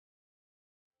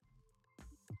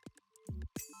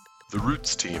The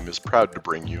Roots team is proud to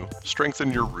bring you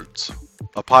Strengthen Your Roots,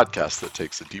 a podcast that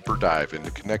takes a deeper dive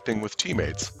into connecting with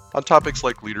teammates on topics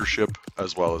like leadership,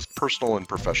 as well as personal and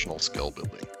professional skill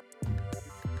building.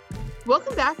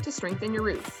 Welcome back to Strengthen Your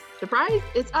Roots. Surprise,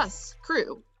 it's us,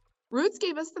 Crew. Roots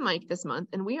gave us the mic this month,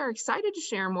 and we are excited to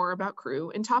share more about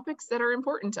Crew and topics that are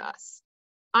important to us.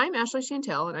 I'm Ashley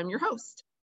Chantel, and I'm your host.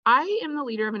 I am the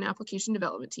leader of an application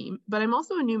development team, but I'm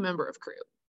also a new member of Crew.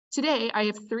 Today, I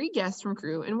have 3 guests from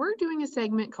Crew, and we're doing a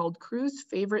segment called Crew's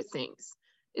Favorite Things.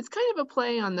 It's kind of a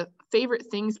play on the Favorite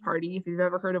Things party, if you've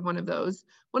ever heard of one of those.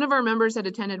 One of our members had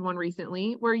attended one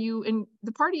recently,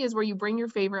 the party is where you bring your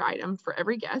favorite item for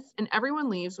every guest, and everyone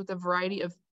leaves with a variety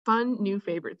of fun new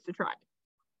favorites to try.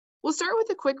 We'll start with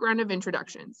a quick round of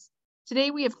introductions.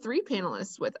 Today, we have 3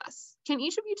 panelists with us. Can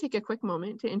each of you take a quick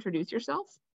moment to introduce yourself?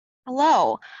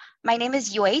 Hello, my name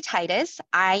is Yue Titus.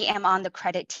 I am on the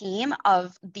credit team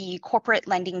of the corporate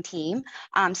lending team.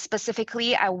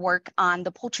 Specifically, I work on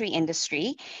the poultry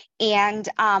industry, and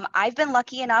I've been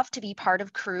lucky enough to be part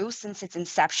of Crew since its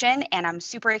inception, and I'm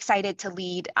super excited to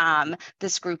lead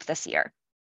this group this year.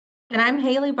 And I'm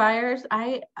Haley Byers.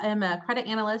 I am a credit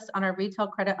analyst on our retail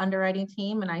credit underwriting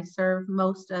team, and I serve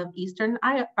most of Eastern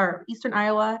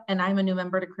Iowa, and I'm a new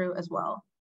member to Crew as well.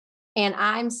 And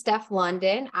I'm Steph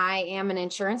London. I am an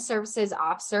insurance services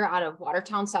officer out of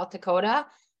Watertown, South Dakota.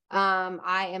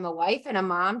 I am a wife and a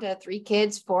mom to 3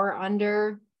 kids, 3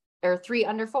 under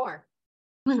 4.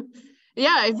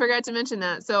 Yeah, I forgot to mention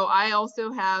that. So I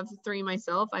also have 3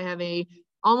 myself. I have a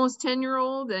almost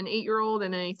 10-year-old, an 8-year-old,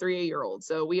 and a 3-year-old.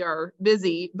 So we are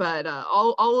busy, but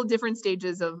all different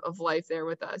stages of life there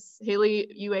with us.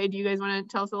 Haley, Yue, do you guys want to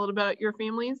tell us a little about your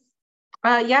families?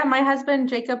 Yeah, my husband,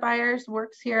 Jacob Byers,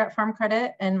 works here at Farm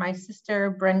Credit, and my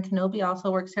sister, Bren Kenobi,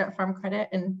 also works here at Farm Credit.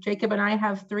 And Jacob and I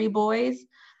have 3 boys,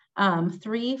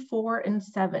 3, 4, and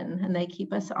 7, and they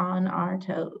keep us on our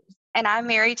toes. And I'm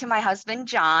married to my husband,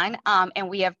 John, and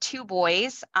we have 2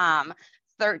 boys,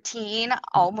 13,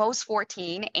 almost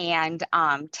 14, and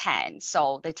 10.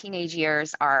 So the teenage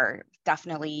years are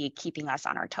definitely keeping us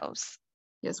on our toes.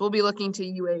 Yes, we'll be looking to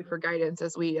Yue for guidance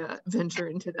as we venture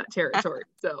into that territory.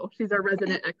 So she's our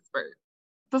resident expert.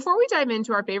 Before we dive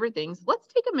into our favorite things, let's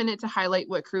take a minute to highlight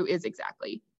what Crew is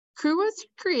exactly. Crew was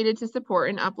created to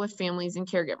support and uplift families and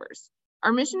caregivers.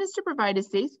 Our mission is to provide a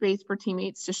safe space for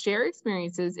teammates to share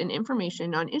experiences and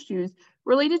information on issues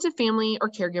related to family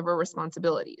or caregiver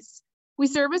responsibilities. We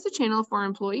serve as a channel for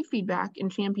employee feedback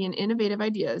and champion innovative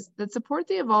ideas that support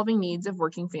the evolving needs of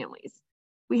working families.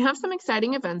 We have some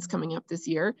exciting events coming up this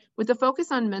year with a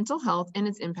focus on mental health and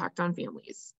its impact on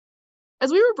families. As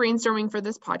we were brainstorming for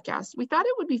this podcast, we thought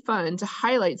it would be fun to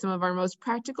highlight some of our most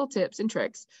practical tips and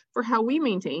tricks for how we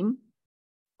maintain,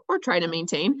 or try to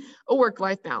maintain, a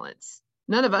work-life balance.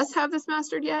 None of us have this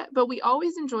mastered yet, but we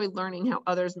always enjoy learning how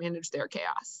others manage their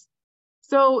chaos.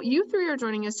 So you 3 are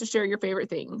joining us to share your favorite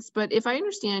things, but if I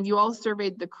understand, you all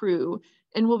surveyed the Crew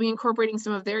and will be incorporating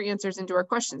some of their answers into our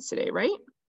questions today, right?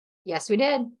 Yes, we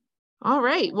did. All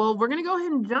right. Well, we're going to go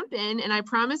ahead and jump in. And I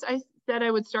promised I said I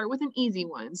would start with an easy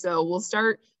one. So we'll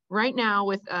start right now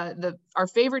with our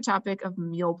favorite topic of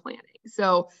meal planning.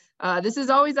 So this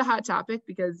is always a hot topic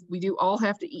because we do all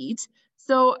have to eat.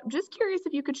 So I'm just curious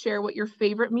if you could share what your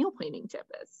favorite meal planning tip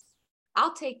is.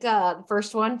 I'll take the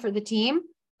first one for the team.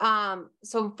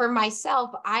 So for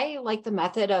myself, I like the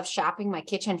method of shopping my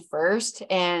kitchen first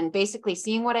and basically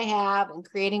seeing what I have and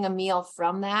creating a meal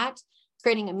from that.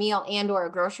 Creating a meal and or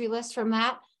a grocery list from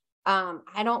that.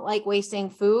 I don't like wasting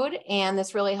food, and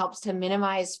this really helps to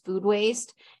minimize food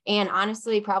waste and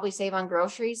honestly probably save on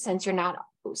groceries since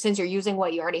you're using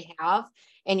what you already have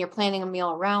and you're planning a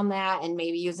meal around that and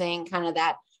maybe using kind of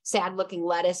that sad looking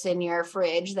lettuce in your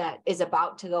fridge that is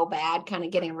about to go bad, kind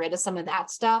of getting rid of some of that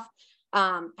stuff.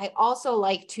 I also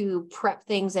like to prep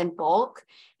things in bulk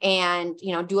and,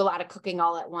 do a lot of cooking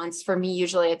all at once. For me,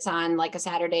 usually it's on like a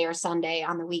Saturday or Sunday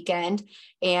on the weekend.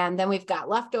 And then we've got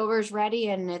leftovers ready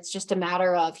and it's just a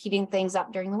matter of heating things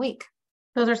up during the week.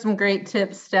 Those are some great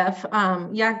tips, Steph.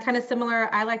 Yeah, kind of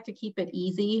similar. I like to keep it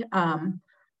easy.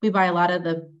 We buy a lot of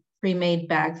the pre-made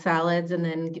bag salads and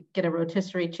then get a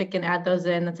rotisserie chicken, add those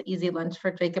in. That's an easy lunch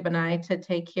for Jacob and I to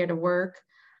take here to work.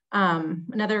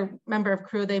 Another member of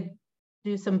Crew, they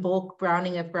do some bulk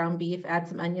browning of ground beef, add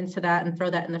some onions to that and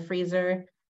throw that in the freezer.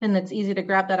 And it's easy to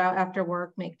grab that out after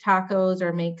work, make tacos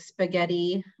or make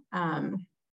spaghetti. And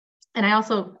I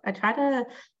try to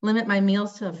limit my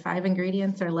meals to 5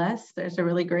 ingredients or less. There's a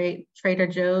really great Trader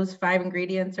Joe's 5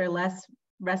 ingredients or less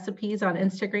recipes on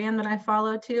Instagram that I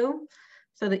follow too.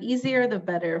 So the easier, the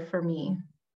better for me.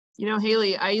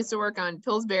 Haley, I used to work on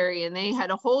Pillsbury and they had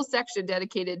a whole section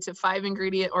dedicated to 5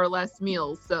 ingredient or less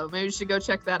meals. So maybe you should go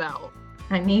check that out.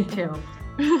 I need to.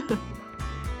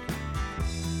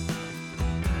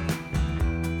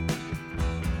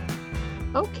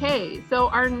 Okay, so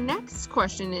our next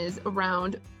question is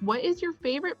around what is your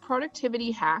favorite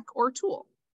productivity hack or tool?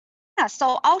 Yeah,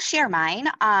 so I'll share mine.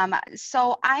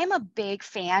 So I'm a big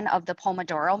fan of the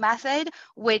Pomodoro method,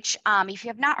 which if you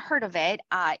have not heard of it,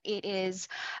 it is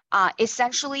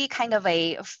essentially kind of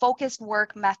a focused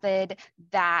work method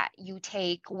that you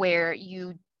take where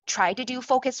you try to do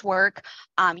focused work,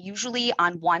 usually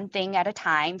on one thing at a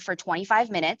time for 25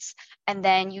 minutes, and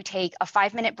then you take a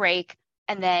 5-minute break,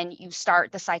 and then you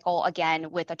start the cycle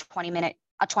again with a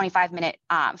 25-minute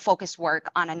focused work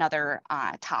on another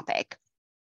topic.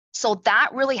 So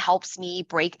that really helps me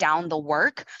break down the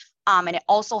work. And it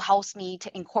also helps me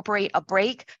to incorporate a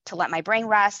break to let my brain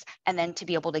rest and then to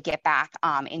be able to get back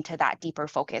into that deeper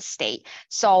focus state.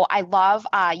 So I love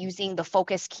using the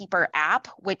Focus Keeper app,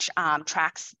 which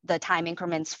tracks the time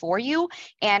increments for you.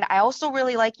 And I also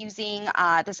really like using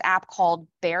this app called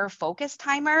Bear Focus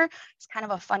Timer. It's kind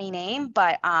of a funny name,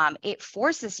 but it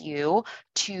forces you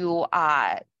to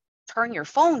turn your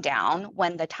phone down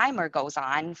when the timer goes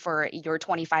on for your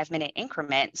 25-minute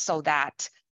increment so that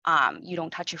you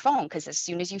don't touch your phone, because as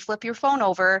soon as you flip your phone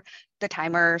over, the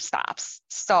timer stops.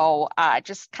 So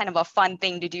just kind of a fun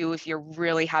thing to do if you're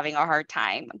really having a hard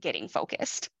time getting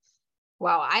focused.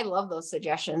 Wow, I love those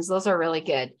suggestions. Those are really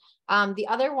good. The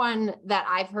other one that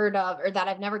I've heard of or that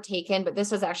I've never taken, but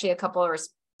this was actually a couple of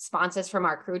responses from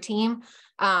our crew team.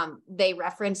 They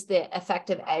referenced the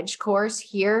Effective Edge course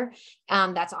here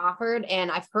that's offered.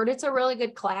 And I've heard it's a really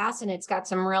good class and it's got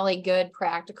some really good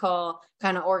practical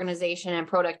kind of organization and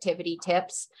productivity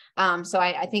tips. So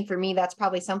I think for me, that's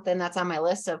probably something that's on my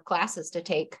list of classes to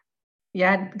take.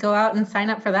 Yeah, go out and sign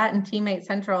up for that in Teammate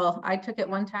Central. I took it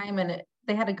one time and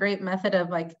they had a great method of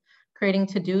like creating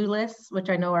to-do lists, which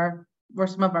I know were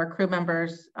some of our crew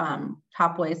members'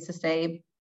 top ways to stay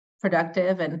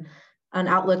productive. And on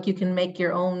Outlook, you can make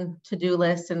your own to-do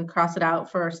list and cross it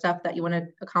out for stuff that you want to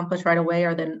accomplish right away,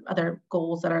 or then other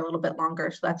goals that are a little bit longer.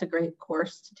 So that's a great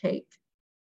course to take.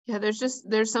 Yeah,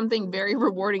 there's something very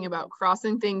rewarding about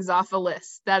crossing things off a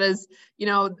list. That is,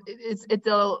 it's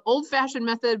an old-fashioned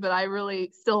method, but I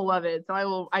really still love it.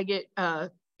 So I get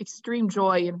extreme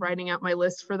joy in writing out my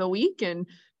list for the week and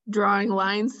drawing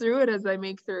lines through it as I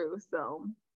make through. So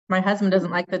my husband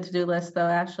doesn't like the to-do list though,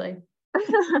 Ashley.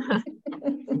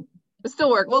 We'll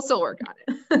still work on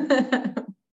it.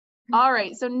 All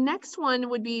right. So next one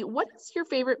would be, what's your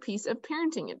favorite piece of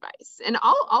parenting advice? And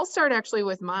I'll start actually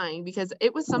with mine, because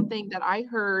it was something that I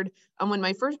heard when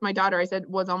my daughter, I said,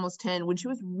 was almost 10, when she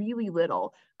was really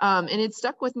little. And it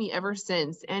stuck with me ever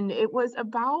since. And it was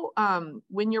about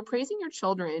when you're praising your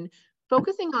children,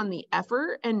 focusing on the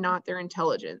effort and not their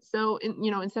intelligence. So,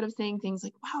 instead of saying things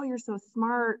like, wow, you're so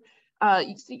smart,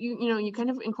 you kind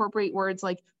of incorporate words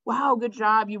like, wow, good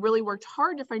job. You really worked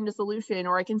hard to find a solution,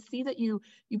 or I can see that you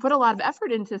put a lot of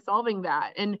effort into solving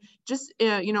that. And just,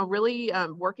 really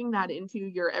working that into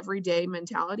your everyday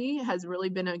mentality has really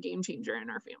been a game changer in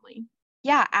our family.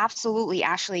 Yeah, absolutely,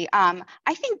 Ashley.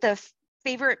 I think the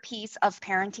favorite piece of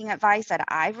parenting advice that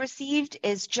I've received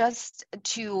is just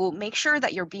to make sure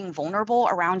that you're being vulnerable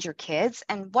around your kids.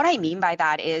 And what I mean by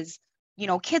that is,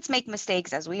 kids make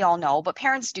mistakes, as we all know, but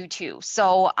parents do too.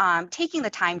 So taking the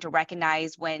time to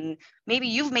recognize when maybe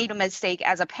you've made a mistake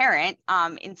as a parent,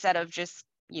 instead of just,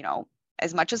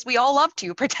 as much as we all love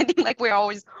to pretending like we're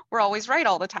always right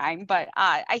all the time. But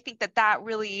I think that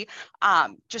really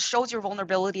just shows your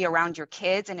vulnerability around your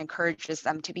kids and encourages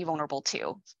them to be vulnerable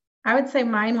too. I would say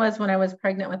mine was when I was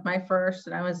pregnant with my first,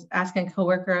 and I was asking a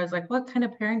coworker, I was like, what kind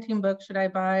of parenting book should I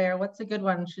buy? Or what's a good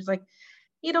one? She's like,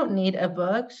 you don't need a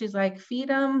book. She's like, feed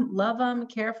them, love them,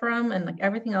 care for them, and like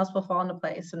everything else will fall into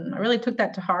place. And I really took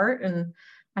that to heart. And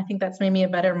I think that's made me a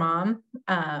better mom.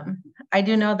 I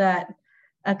do know that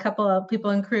a couple of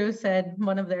people in crew said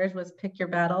one of theirs was pick your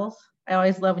battles. I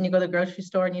always love when you go to the grocery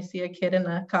store and you see a kid in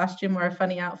a costume or a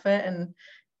funny outfit, and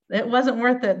it wasn't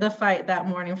worth it, the fight that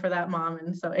morning for that mom.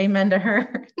 And so amen to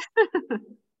her.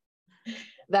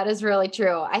 That is really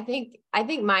true. I think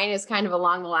mine is kind of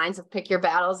along the lines of pick your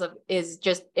battles is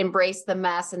just embrace the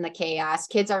mess and the chaos.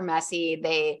 Kids are messy.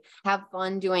 They have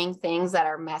fun doing things that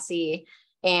are messy.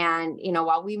 And,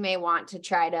 while we may want to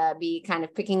try to be kind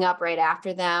of picking up right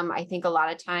after them, I think a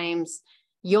lot of times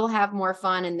you'll have more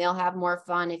fun and they'll have more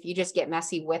fun if you just get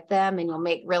messy with them, and you'll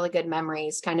make really good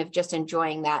memories, kind of just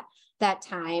enjoying that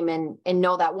time and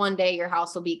know that one day your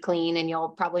house will be clean and you'll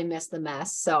probably miss the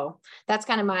mess. So that's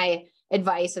kind of my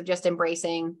advice of just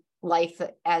embracing life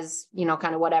as,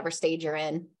 kind of whatever stage you're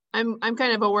in. I'm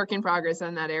kind of a work in progress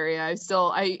on that area. I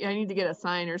need to get a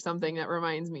sign or something that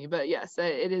reminds me, but yes,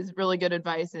 it is really good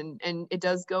advice, and it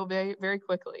does go very, very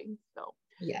quickly. So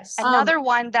yes. Another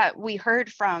one that we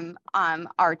heard from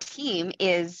our team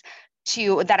is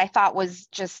that I thought was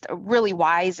just really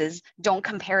wise is don't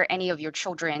compare any of your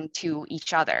children to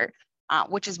each other,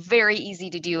 which is very easy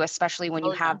to do, especially when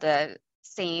you have the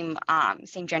same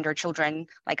gender children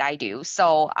like I do.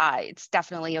 So it's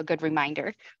definitely a good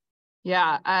reminder.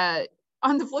 Yeah.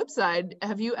 On the flip side,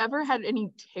 have you ever had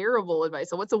any terrible advice?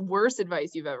 So what's the worst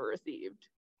advice you've ever received?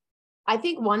 I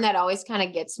think one that always kind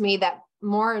of gets me, that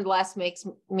more or less makes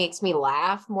me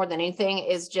laugh more than anything,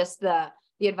 is just the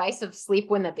advice of sleep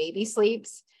when the baby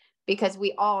sleeps, because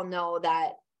we all know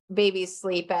that babies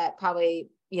sleep at probably,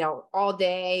 all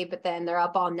day, but then they're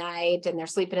up all night and they're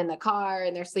sleeping in the car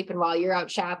and they're sleeping while you're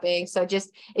out shopping. So just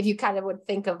if you kind of would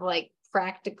think of like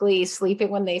practically sleeping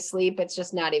when they sleep, it's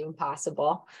just not even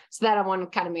possible. So that one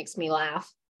kind of makes me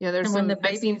laugh. Yeah,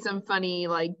 I've seen some funny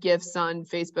like GIFs on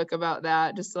Facebook about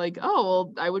that. Just like, oh,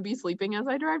 well, I would be sleeping as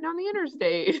I drive down the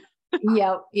interstate.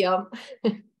 Yep.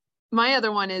 My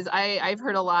other one is I've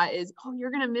heard a lot is, oh,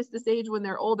 you're going to miss this age when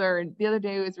they're older. And the other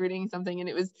day I was reading something and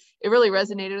it really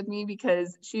resonated with me,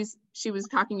 because she was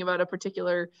talking about a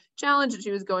particular challenge that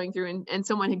she was going through, and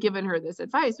someone had given her this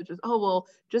advice, which was, oh, well,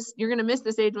 just, you're going to miss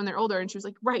this age when they're older. And she was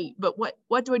like, right, but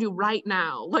what do I do right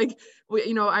now? Like,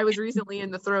 I was recently in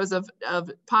the throes of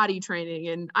potty training,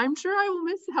 and I'm sure I will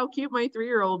miss how cute my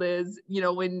 3-year-old is,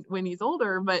 when he's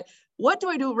older, but what do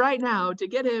I do right now to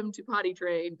get him to potty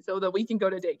train so that we can go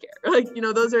to daycare? Like,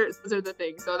 those are the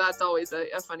things. So that's always a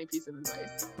funny piece of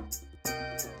advice.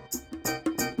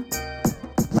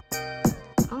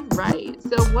 All right.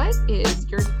 So what is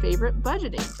your favorite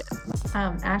budgeting tip?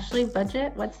 Ashley,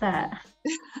 budget? What's that?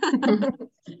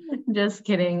 Just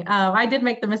kidding. I did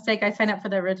make the mistake. I signed up for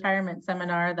the retirement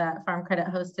seminar that Farm Credit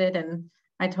hosted, and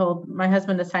I told my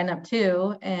husband to sign up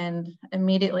too. And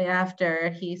immediately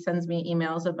after, he sends me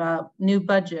emails about new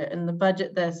budget and the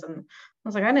budget this. And I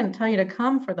was like, I didn't tell you to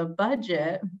come for the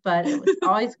budget, but it was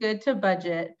always good to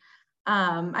budget.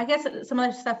 I guess some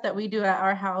of the stuff that we do at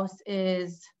our house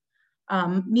is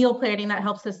meal planning that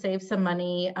helps us save some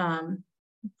money.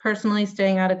 Personally,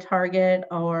 staying out of Target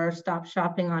or stop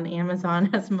shopping on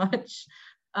Amazon as much.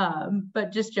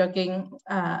 But just joking.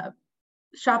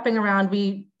 Shopping around,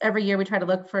 every year we try to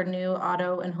look for new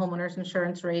auto and homeowners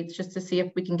insurance rates just to see if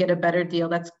we can get a better deal.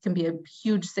 That can be a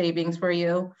huge savings for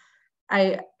you.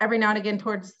 Every now and again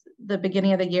towards the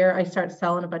beginning of the year, I start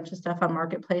selling a bunch of stuff on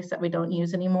Marketplace that we don't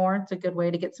use anymore. It's a good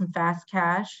way to get some fast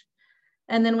cash.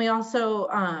 And then we also,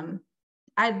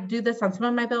 I do this on some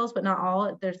of my bills, but not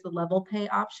all. There's the level pay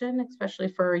option, especially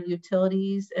for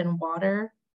utilities and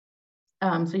water.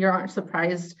 So you aren't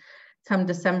surprised come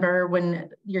December when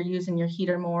you're using your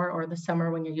heater more, or the summer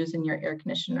when you're using your air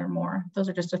conditioner more. Those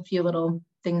are just a few little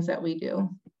things that we do.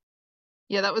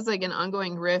 Yeah, that was like an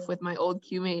ongoing riff with my old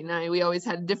Q-mate and I. We always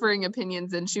had differing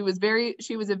opinions, and she was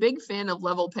a big fan of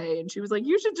level pay, and she was like,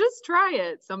 you should just try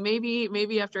it. So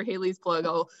maybe after Haley's plug,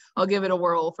 I'll give it a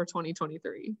whirl for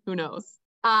 2023. Who knows?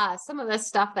 Some of the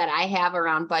stuff that I have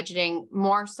around budgeting,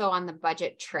 more so on the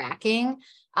budget tracking.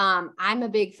 I'm a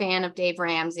big fan of Dave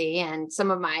Ramsey, and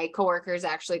some of my coworkers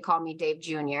actually call me Dave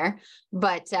Jr.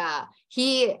 But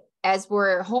he, as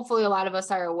we're hopefully a lot of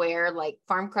us are aware, like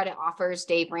Farm Credit offers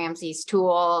Dave Ramsey's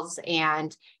tools,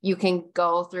 and you can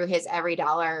go through his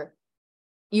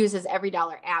uses Every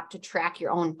Dollar app to track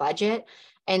your own budget.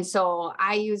 And so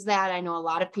I use that. I know a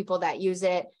lot of people that use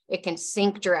it. It can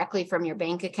sync directly from your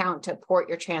bank account to port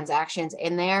your transactions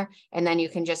in there. And then you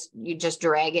just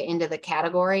drag it into the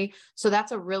category. So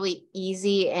that's a really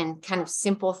easy and kind of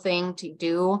simple thing to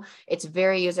do. It's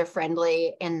very user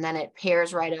friendly. And then it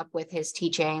pairs right up with his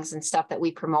teachings and stuff that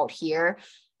we promote here.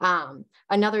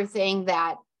 Another thing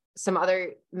that some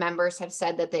other members have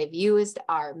said that they've used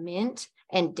are Mint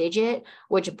and Digit,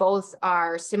 which both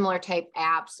are similar type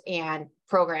apps and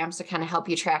programs to kind of help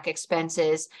you track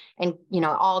expenses and,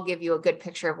 all give you a good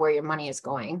picture of where your money is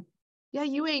going. Yeah,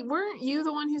 weren't you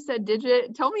the one who said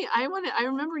Digit? Tell me, I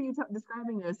remember you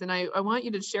describing this, and I want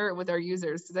you to share it with our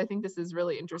users, because I think this is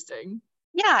really interesting.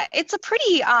 Yeah, it's a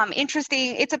pretty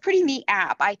interesting, it's a pretty neat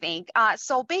app, I think.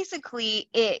 So basically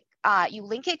you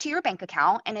link it to your bank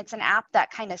account, and it's an app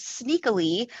that kind of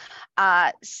sneakily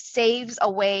saves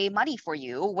away money for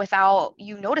you without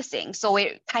you noticing. So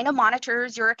it kind of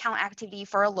monitors your account activity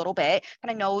for a little bit,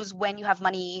 kind of knows when you have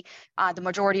money, the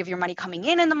majority of your money coming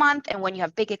in the month, and when you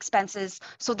have big expenses.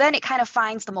 So then it kind of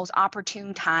finds the most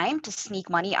opportune time to sneak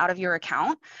money out of your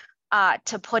account.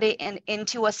 to put it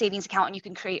into a savings account, and you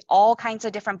can create all kinds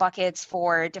of different buckets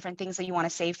for different things that you want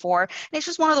to save for. And it's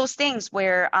just one of those things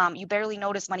where you barely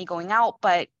notice money going out,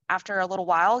 but after a little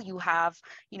while, you have,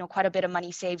 quite a bit of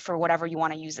money saved for whatever you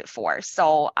want to use it for.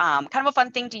 So kind of a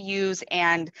fun thing to use,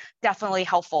 and definitely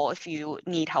helpful if you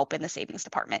need help in the savings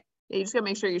department. Yeah, you just gotta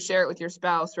make sure you share it with your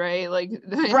spouse, right? Like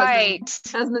Right.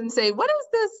 husband say, what is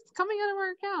this coming out of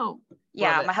our account?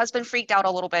 Yeah, my husband freaked out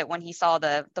a little bit when he saw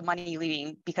the money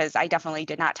leaving, because I definitely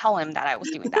did not tell him that I was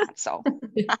doing that. So,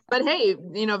 but hey,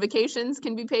 vacations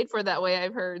can be paid for that way,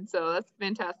 I've heard. So that's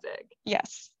fantastic.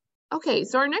 Yes. Okay,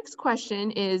 so our next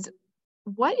question is,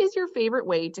 what is your favorite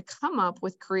way to come up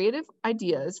with creative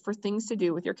ideas for things to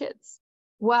do with your kids?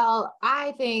 Well,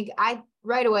 I think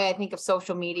right away, I think of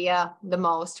social media the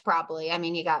most, probably. I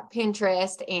mean, you got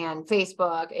Pinterest and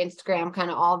Facebook, Instagram,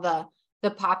 kind of all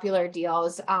the popular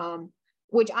deals,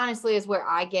 which honestly is where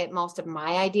I get most of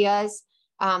my ideas.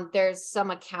 There's some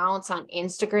accounts on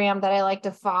Instagram that I like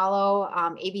to follow.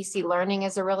 ABC Learning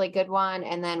is a really good one.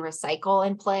 And then Recycle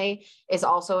and Play is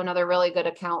also another really good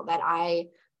account that I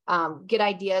get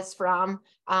ideas from.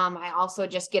 I also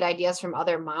just get ideas from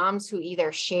other moms who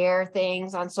either share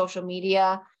things on social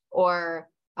media or,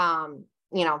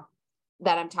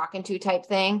 that I'm talking to type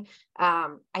thing.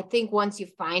 I think once you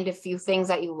find a few things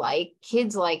that you like,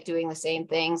 kids like doing the same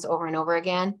things over and over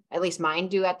again. At least mine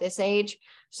do at this age.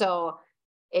 So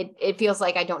it feels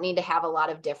like I don't need to have a lot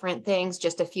of different things,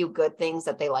 just a few good things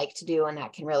that they like to do, and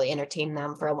that can really entertain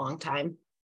them for a long time.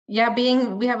 Yeah,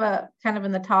 we have a kind of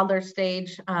in the toddler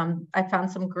stage. I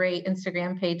found some great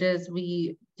Instagram pages.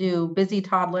 We do Busy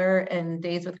Toddler and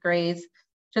Days with Grays,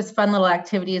 just fun little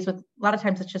activities with, a lot of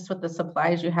times it's just with the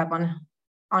supplies you have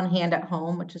on hand at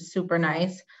home, which is super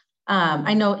nice.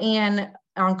 I know Anne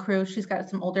on crew, she's got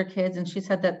some older kids, and she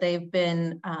said that they've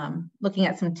been looking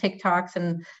at some TikToks,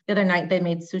 and the other night they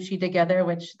made sushi together,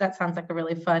 which that sounds like a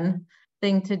really fun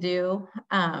thing to do.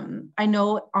 I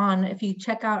know if you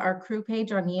check out our crew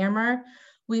page on Yammer,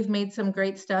 we've made some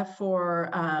great stuff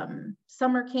for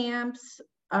summer camps,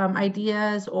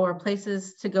 ideas or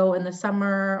places to go in the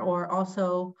summer, or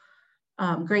also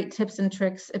great tips and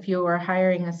tricks if you are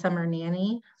hiring a summer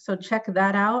nanny. So check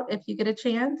that out if you get a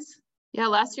chance. Yeah,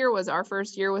 last year was our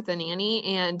first year with a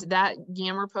nanny, and that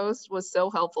Yammer post was so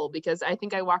helpful because I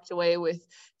think I walked away with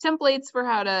templates for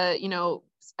how to,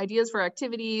 ideas for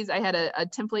activities. I had a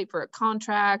template for a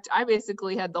contract. I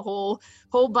basically had the whole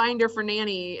binder for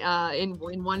nanny in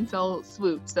one fell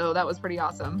swoop. So that was pretty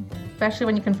awesome. Especially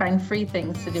when you can find free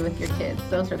things to do with your kids.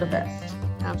 Those are the best.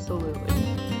 Absolutely.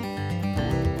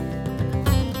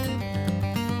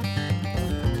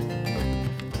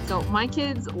 So my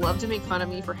kids love to make fun of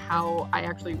me for how I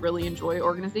actually really enjoy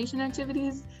organization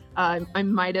activities. I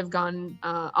might have gone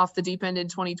off the deep end in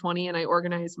 2020, and I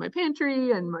organized my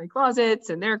pantry and my closets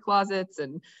and their closets,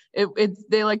 and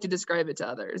they like to describe it to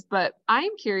others. But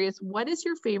I'm curious, what is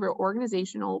your favorite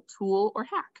organizational tool or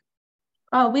hack?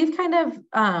 Oh, we've kind of,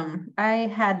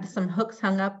 I had some hooks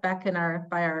hung up back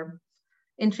by our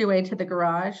entryway to the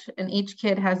garage, and each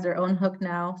kid has their own hook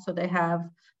now. So they have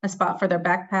a spot for their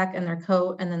backpack and their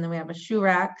coat, and then we have a shoe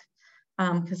rack,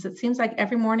 because it seems like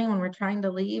every morning when we're trying to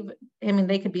leave, I mean,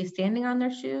 they could be standing on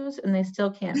their shoes and they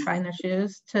still can't find their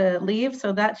shoes to leave.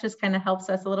 So that just kind of helps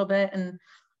us a little bit, and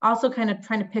also kind of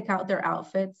trying to pick out their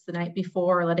outfits the night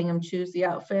before, letting them choose the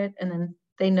outfit, and then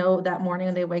they know that morning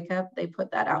when they wake up, they put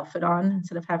that outfit on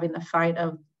instead of having the fight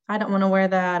of, I don't want to wear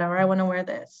that, or I want to wear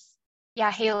this. Yeah,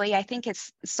 Haley, I think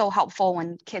it's so helpful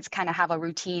when kids kind of have a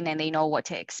routine and they know what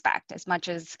to expect. As much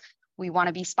as we want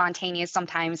to be spontaneous,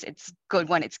 sometimes it's good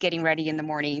when it's getting ready in the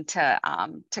morning to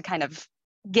kind of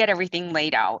get everything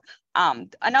laid out.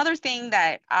 Another thing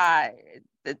that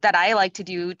I like to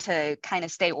do to kind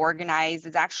of stay organized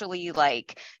is actually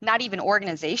like not even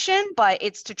organization, but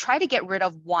it's to try to get rid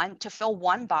of to fill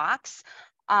one box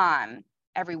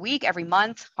every week, every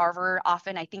month, however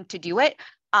often I think to do it.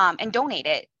 And donate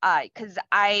it. Because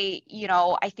I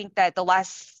think that the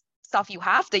less stuff you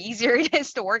have, the easier it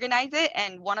is to organize it.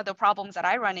 And one of the problems that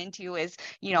I run into is,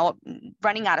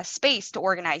 running out of space to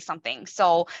organize something.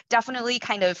 So definitely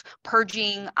kind of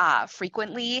purging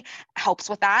frequently helps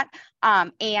with that.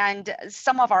 And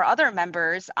some of our other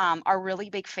members are really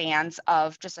big fans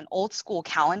of just an old school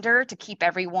calendar to keep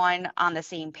everyone on the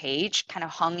same page, kind of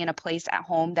hung in a place at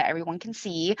home that everyone can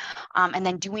see. And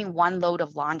then doing one load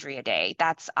of laundry a day.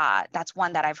 That's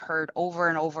one that I've heard over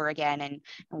and over again, and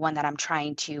one that I'm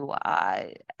trying to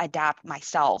adapt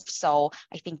myself. So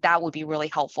I think that would be really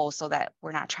helpful so that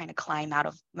we're not trying to climb out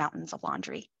of mountains of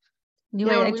laundry.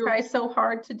 Anyway, when I we were try so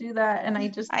hard to do that and I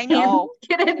just I can't know.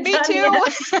 get it Me done too.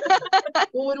 yet.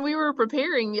 Well, when we were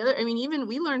preparing even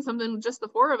we learned something, just the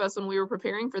four of us, when we were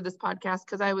preparing for this podcast,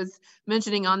 because I was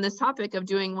mentioning on this topic of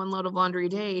doing one load of laundry a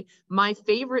day, my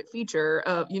favorite feature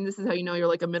of, this is how you know you're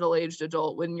like a middle-aged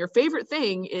adult, when your favorite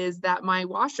thing is that my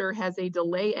washer has a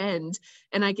delay end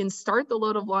and I can start the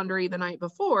load of laundry the night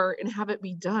before and have it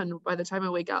be done by the time I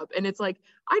wake up. And it's like,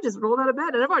 I just rolled out of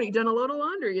bed and I've already done a load of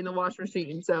laundry in the wash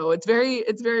machine. So it's very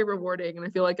rewarding. And I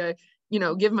feel like I,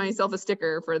 give myself a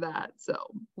sticker for that. So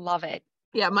Love it.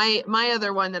 yeah, my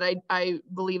other one that I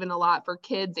believe in a lot for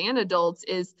kids and adults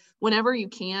is whenever you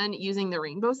can, using the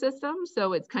rainbow system.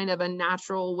 So it's kind of a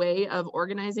natural way of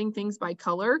organizing things by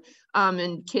color.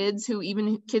 And kids who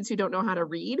don't know how to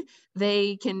read,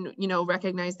 they can,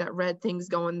 recognize that red things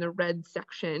go in the red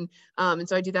section. And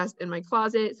so I do that in my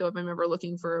closet. So if I'm ever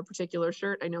looking for a particular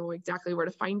shirt, I know exactly where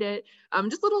to find it.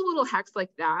 Just little hacks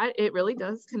like that. It really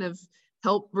does kind of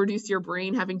help reduce your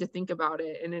brain having to think about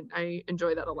it. And I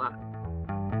enjoy that a lot.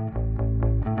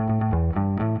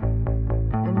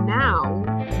 And now,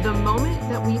 the moment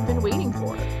that we've been waiting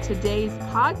for, today's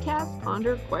podcast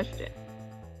ponder question.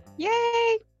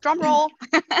 Yay! Drum roll.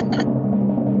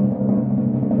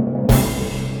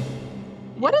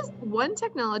 What is one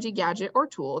technology gadget or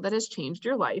tool that has changed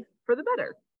your life for the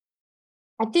better?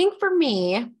 I think for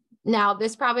me, now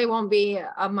this probably won't be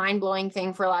a mind-blowing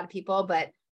thing for a lot of people,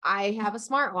 but I have a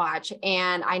smartwatch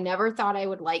and I never thought I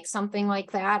would like something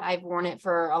like that. I've worn it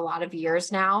for a lot of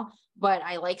years now, but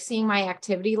I like seeing my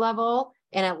activity level,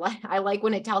 and I like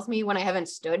when it tells me when I haven't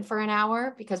stood for an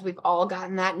hour, because we've all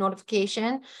gotten that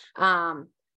notification. The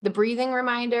breathing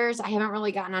reminders, I haven't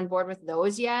really gotten on board with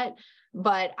those yet,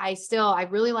 but I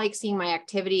really like seeing my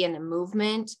activity and the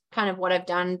movement, kind of what I've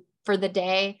done for the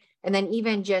day. And then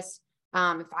even just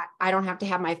if I don't have to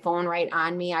have my phone right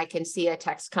on me, I can see a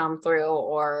text come through,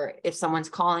 or if someone's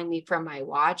calling me from my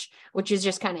watch, which is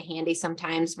just kind of handy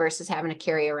sometimes versus having to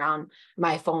carry around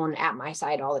my phone at my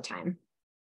side all the time.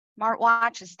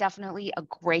 Smartwatch is definitely a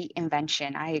great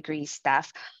invention. I agree,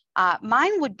 Steph.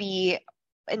 Mine would be,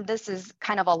 and this is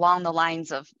kind of along the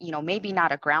lines of, maybe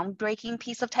not a groundbreaking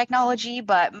piece of technology,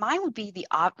 but mine would be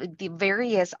the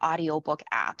various audiobook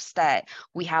apps that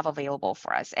we have available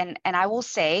for us. And I will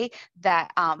say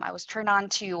that I was turned on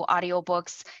to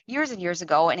audiobooks years and years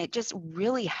ago, and it just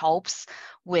really helps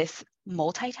with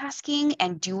multitasking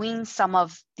and doing some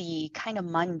of the kind of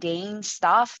mundane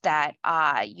stuff that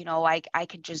I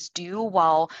could just do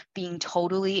while being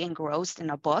totally engrossed in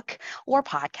a book or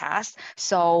podcast.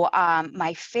 So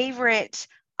my favorite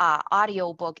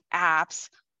audiobook apps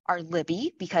are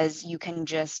Libby, because you can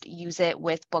just use it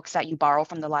with books that you borrow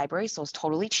from the library, so it's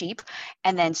totally cheap,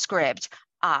 and then Scribd,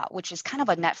 which is kind of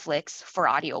a Netflix for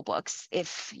audiobooks,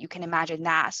 if you can imagine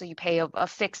that. So you pay a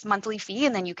fixed monthly fee,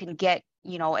 and then you can get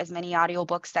as many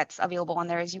audiobooks that's available on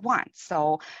there as you want.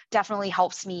 So definitely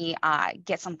helps me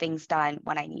get some things done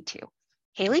when I need to.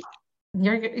 Haley?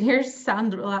 Yours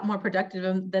sound a lot more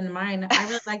productive than mine. I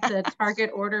really like the Target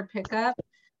order pickup.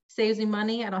 Saves me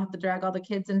money. I don't have to drag all the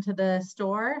kids into the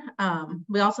store.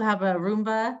 We also have a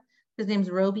Roomba. His name's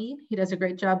Roby. He does a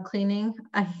great job cleaning.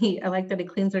 I like that he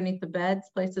cleans underneath the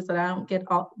beds, places that I don't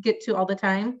get to all the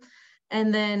time.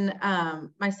 And then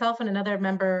myself and another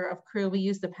member of crew, we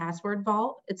use the password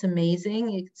vault. It's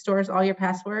amazing. It stores all your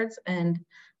passwords. And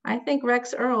I think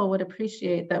Rex Earl would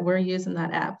appreciate that we're using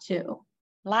that app too.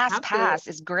 LastPass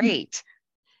is great.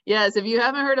 Yes, if you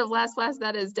haven't heard of LastPass,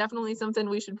 that is definitely something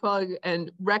we should plug.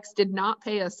 And Rex did not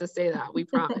pay us to say that, we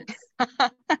promise.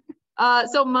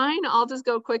 So mine, I'll just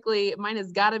go quickly. Mine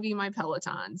has got to be my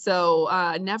Peloton. So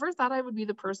never thought I would be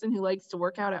the person who likes to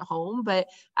work out at home, but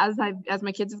as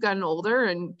my kids have gotten older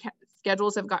and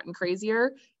schedules have gotten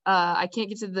crazier, I can't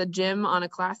get to the gym on a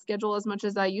class schedule as much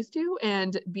as I used to,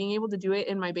 and being able to do it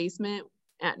in my basement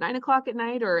at 9 o'clock at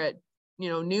night or at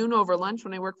noon over lunch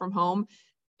when I work from home,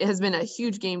 it has been a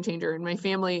huge game changer. And my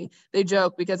family, they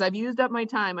joke because I've used up my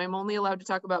time. I'm only allowed to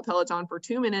talk about Peloton for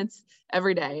 2 minutes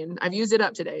every day, and I've used it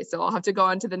up today. So I'll have to go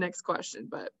on to the next question.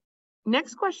 But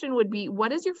next question would be,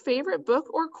 what is your favorite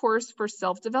book or course for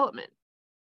self-development?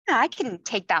 Yeah, I can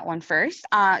take that one first.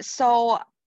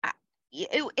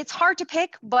 It's hard to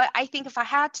pick, but I think if I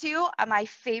had to, my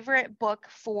favorite book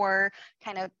for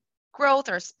kind of growth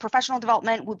or professional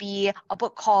development would be a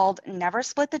book called Never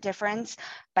Split the Difference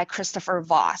by Christopher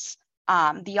Voss.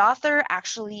 The author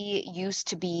actually used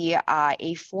to be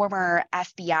a former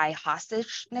FBI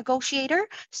hostage negotiator.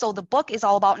 So the book is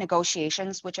all about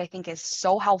negotiations, which I think is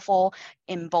so helpful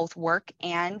in both work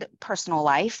and personal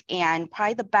life. And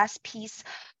probably the best piece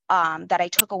that I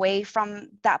took away from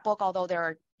that book, although there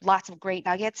are lots of great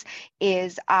nuggets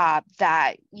is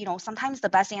that, sometimes the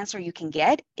best answer you can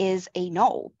get is a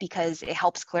no, because it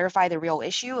helps clarify the real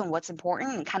issue and what's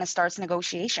important and kind of starts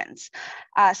negotiations.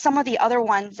 Some of the other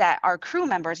ones that our crew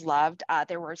members loved,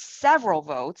 there were several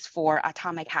votes for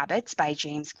Atomic Habits by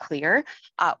James Clear,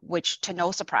 which to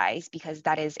no surprise, because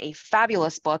that is a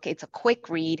fabulous book. It's a quick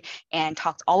read and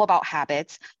talks all about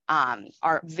habits.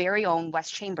 Our very own Wes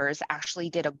Chambers actually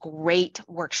did a great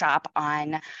workshop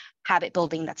on habit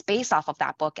building that's based off of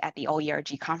that book at the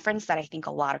OERG conference that I think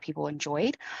a lot of people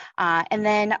enjoyed. And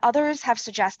then others have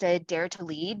suggested Dare to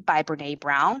Lead by Brene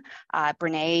Brown.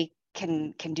 Brene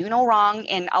can do no wrong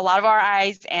in a lot of our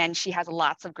eyes, and she has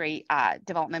lots of great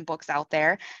development books out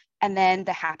there. And then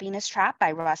The Happiness Trap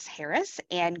by Russ Harris,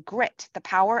 and Grit, The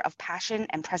Power of Passion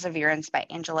and Perseverance by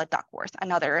Angela Duckworth,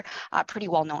 another pretty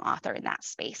well-known author in that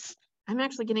space. I'm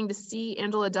actually getting to see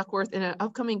Angela Duckworth in an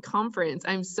upcoming conference.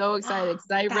 I'm so excited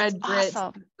because I read Grit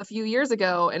a few years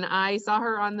ago and I saw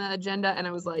her on the agenda and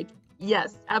I was like,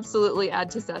 yes, absolutely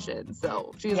add to session.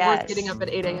 So she's worth getting up at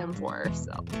 8 a.m. for.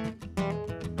 So.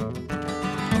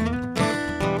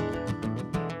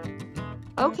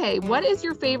 Okay, what is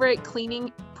your favorite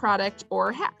cleaning product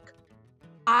or hack?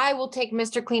 I will take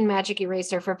Mr. Clean Magic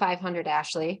Eraser for 500,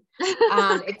 Ashley.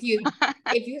 If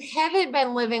you haven't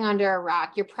been living under a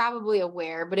rock, you're probably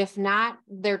aware, but if not,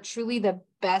 they're truly the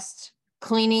best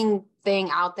cleaning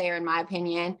thing out there, in my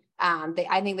opinion.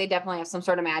 I think they definitely have some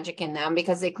sort of magic in them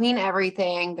because they clean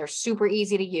everything. They're super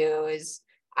easy to use.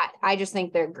 I just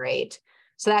think they're great.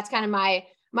 So that's kind of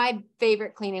my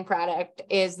favorite cleaning product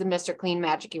is the Mr. Clean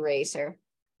Magic Eraser.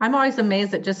 I'm always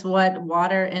amazed at just what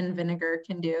water and vinegar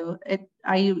can do.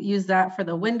 I use that for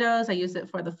the windows. I use it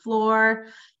for the floor.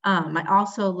 I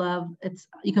also love,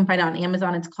 you can find it on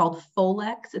Amazon. It's called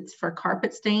Folex. It's for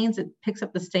carpet stains. It picks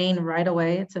up the stain right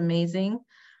away. It's amazing.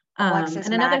 And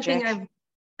another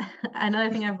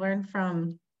thing I've learned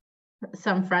from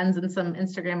some friends and some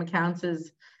Instagram accounts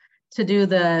is to do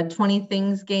the 20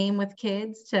 things game with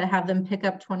kids, to have them pick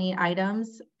up 20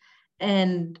 items.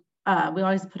 And we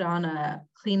always put on a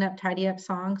clean up, tidy up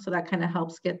song. So that kind of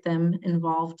helps get them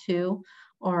involved too,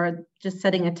 or just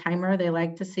setting a timer. They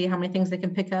like to see how many things they can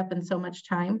pick up in so much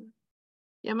time.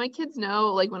 Yeah, my kids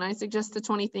know, like when I suggest the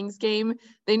 20 things game,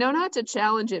 they know not to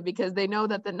challenge it because they know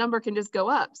that the number can just go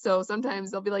up. So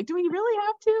sometimes they'll be like, do we really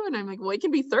have to? And I'm like, well, it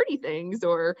can be 30 things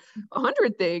or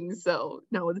 100 things. So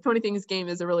no, the 20 things game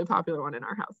is a really popular one in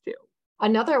our house too.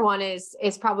 Another one is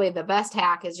probably the best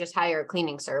hack is just hire a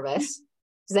cleaning service.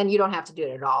 Then you don't have to do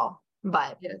it at all.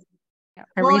 But yes.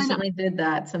 I recently did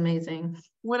that. It's amazing.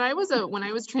 When I was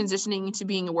transitioning to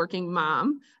being a working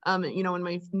mom,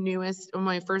 when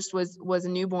my first was a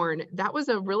newborn, that was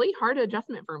a really hard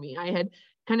adjustment for me. I had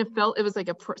kind of felt it was like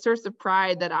a source of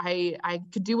pride that I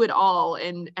could do it all,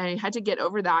 and I had to get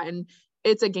over that. And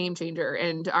it's a game changer.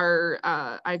 And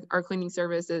our cleaning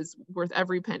service is worth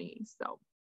every penny. So.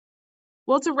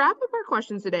 Well, to wrap up our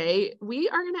questions today, we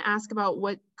are going to ask about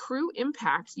what crew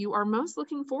impact you are most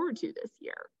looking forward to this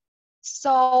year.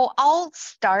 So I'll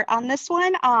start on this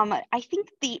one. I think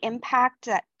the impact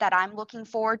that I'm looking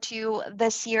forward to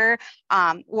this year,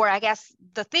 or I guess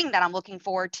the thing that I'm looking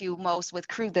forward to most with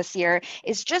crew this year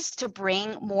is just to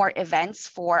bring more events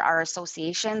for our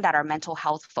association that are mental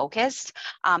health focused.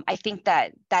 I think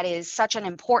that is such an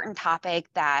important topic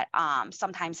that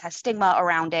sometimes has stigma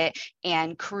around it,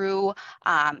 and crew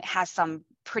has some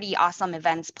pretty awesome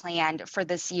events planned for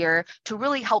this year to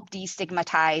really help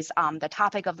destigmatize the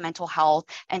topic of mental health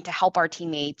and to help our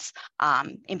teammates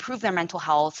improve their mental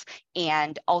health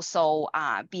and also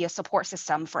be a support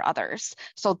system for others.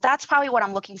 So that's probably what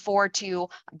I'm looking forward to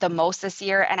the most this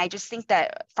year. And I just think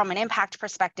that from an impact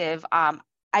perspective,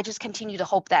 I just continue to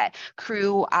hope that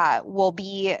crew will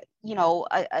be,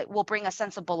 will bring a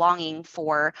sense of belonging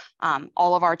for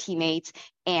all of our teammates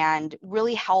and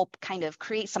really help kind of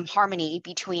create some harmony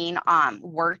between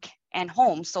work and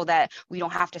home so that we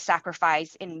don't have to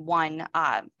sacrifice in one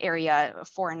area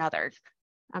for another.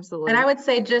 Absolutely. And I would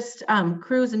say just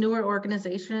crew is a newer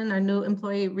organization, a new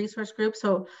employee resource group.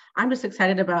 So I'm just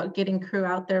excited about getting crew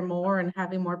out there more and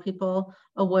having more people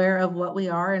aware of what we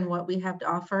are and what we have to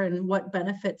offer and what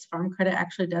benefits Farm Credit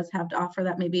actually does have to offer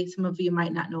that maybe some of you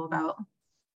might not know about.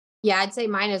 Yeah, I'd say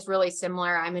mine is really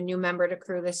similar. I'm a new member to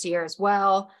crew this year as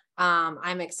well.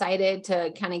 I'm excited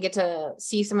to kind of get to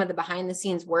see some of the behind the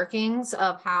scenes workings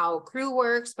of how crew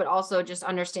works, but also just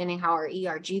understanding how our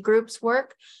ERG groups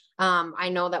work. I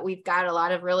know that we've got a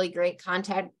lot of really great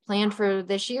content planned for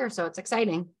this year, so it's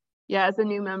exciting. Yeah, as a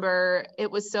new member, it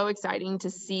was so exciting to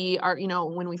see our,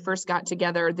 when we first got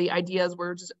together, the ideas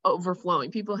were just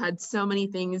overflowing. People had so many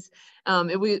things.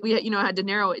 We had to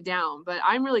narrow it down, but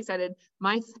I'm really excited.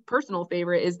 My personal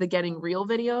favorite is the Getting Real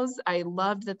videos. I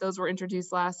loved that those were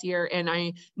introduced last year, and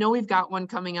I know we've got one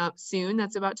coming up soon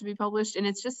that's about to be published. And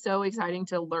it's just so exciting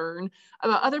to learn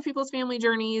about other people's family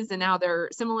journeys and how they're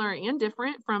similar and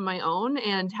different from my own,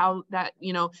 and how that,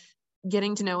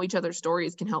 getting to know each other's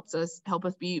stories can help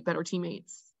us be better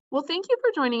teammates. Well, thank you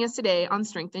for joining us today on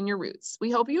Strengthen Your Roots.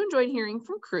 We hope you enjoyed hearing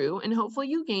from Crew, and hopefully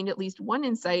you gained at least one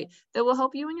insight that will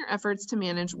help you in your efforts to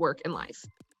manage work and life.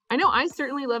 I know I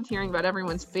certainly loved hearing about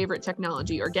everyone's favorite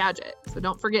technology or gadget, so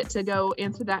don't forget to go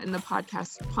answer that in the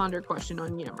podcast Ponder question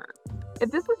on Yammer.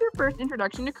 If this was your first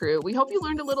introduction to Crew, we hope you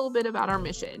learned a little bit about our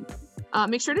mission.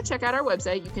 Make sure to check out our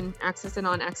website. You can access it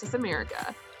on Access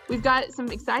America. We've got some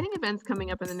exciting events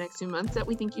coming up in the next 2 months that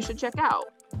we think you should check out.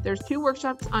 There's 2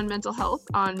 workshops on mental health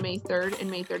on May 3rd and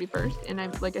May 31st.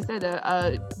 And like I said,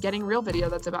 a Getting Real video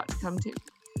that's about to come too.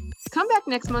 Come back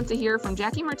next month to hear from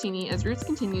Jackie Martini as Roots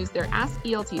continues their Ask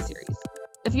ELT series.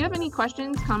 If you have any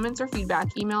questions, comments, or feedback,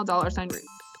 email $Roots.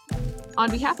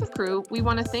 On behalf of Crew, we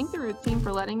want to thank the Roots team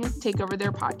for letting us take over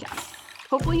their podcast.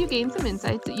 Hopefully you gained some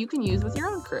insights that you can use with your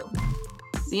own crew.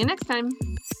 See you next time.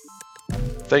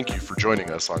 Thank you for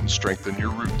joining us on Strengthen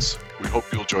Your Roots. We hope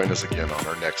you'll join us again on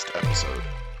our next episode.